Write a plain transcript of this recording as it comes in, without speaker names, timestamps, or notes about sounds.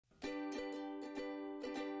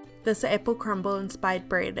This apple crumble inspired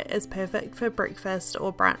bread is perfect for breakfast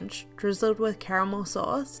or brunch, drizzled with caramel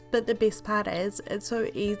sauce, but the best part is it's so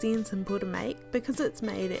easy and simple to make because it's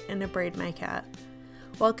made in a bread maker.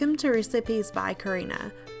 Welcome to Recipes by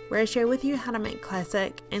Karina, where I share with you how to make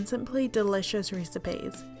classic and simply delicious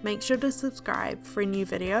recipes. Make sure to subscribe for a new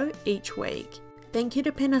video each week. Thank you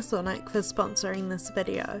to Panasonic for sponsoring this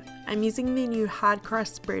video. I'm using their new hard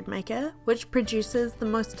crust bread maker, which produces the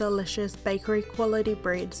most delicious bakery quality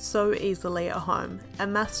bread so easily at home, a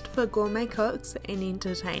must for gourmet cooks and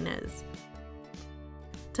entertainers.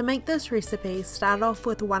 To make this recipe, start off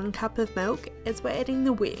with 1 cup of milk as we're adding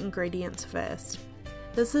the wet ingredients first.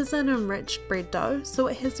 This is an enriched bread dough, so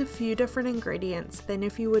it has a few different ingredients than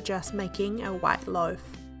if you were just making a white loaf.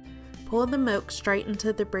 Pour the milk straight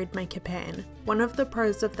into the bread maker pan. One of the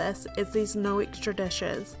pros of this is there's no extra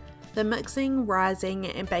dishes. The mixing, rising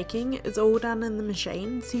and baking is all done in the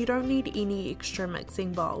machine, so you don't need any extra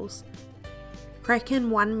mixing bowls. Crack in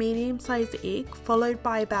 1 medium-sized egg followed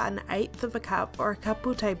by about 1/8 of a cup or a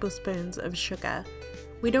couple tablespoons of sugar.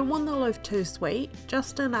 We don't want the loaf too sweet,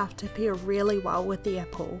 just enough to pair really well with the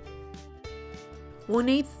apple. We'll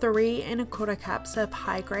need 3 1/4 cups of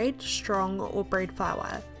high-grade, strong or bread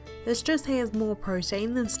flour. This just has more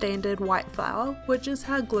protein than standard white flour, which is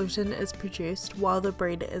how gluten is produced while the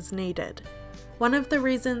bread is kneaded. One of the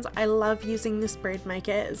reasons I love using this bread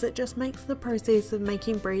maker is it just makes the process of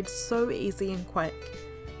making bread so easy and quick.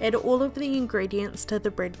 Add all of the ingredients to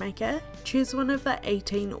the bread maker, choose one of the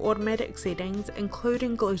 18 automatic settings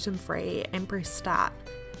including gluten-free and press start.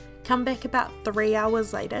 Come back about 3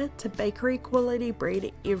 hours later to bakery quality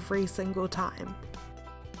bread every single time.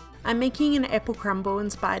 I'm making an apple crumble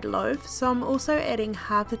inspired loaf, so I'm also adding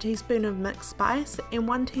half a teaspoon of mixed spice and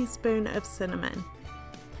 1 teaspoon of cinnamon.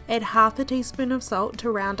 Add half a teaspoon of salt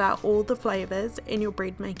to round out all the flavours and your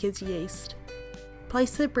bread maker's yeast.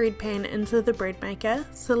 Place the bread pan into the bread maker,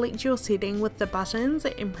 select your setting with the buttons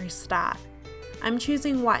and press start. I'm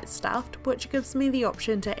choosing white stuffed, which gives me the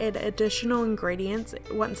option to add additional ingredients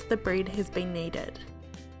once the bread has been kneaded.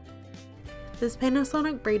 This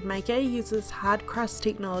Panasonic bread maker uses hard crust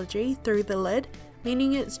technology through the lid,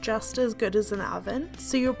 meaning it's just as good as an oven,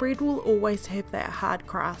 so your bread will always have that hard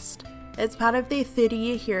crust. It's part of their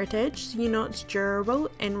 30-year heritage, so you know it's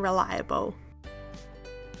durable and reliable.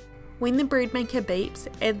 When the bread maker beeps,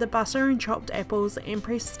 add the butter and chopped apples and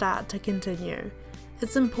press start to continue.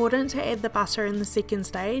 It's important to add the butter in the second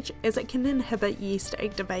stage as it can inhibit yeast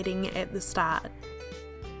activating at the start.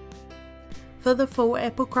 For the full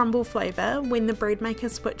apple crumble flavour, when the bread maker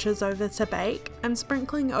switches over to bake, I'm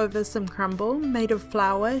sprinkling over some crumble made of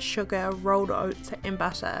flour, sugar, rolled oats and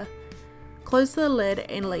butter. Close the lid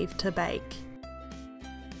and leave to bake.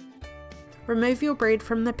 Remove your bread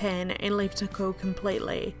from the pan and leave to cool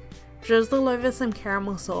completely. Drizzle over some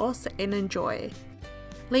caramel sauce and enjoy.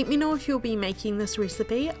 Let me know if you'll be making this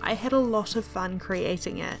recipe. I had a lot of fun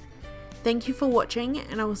creating it. Thank you for watching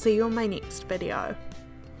and I will see you on my next video.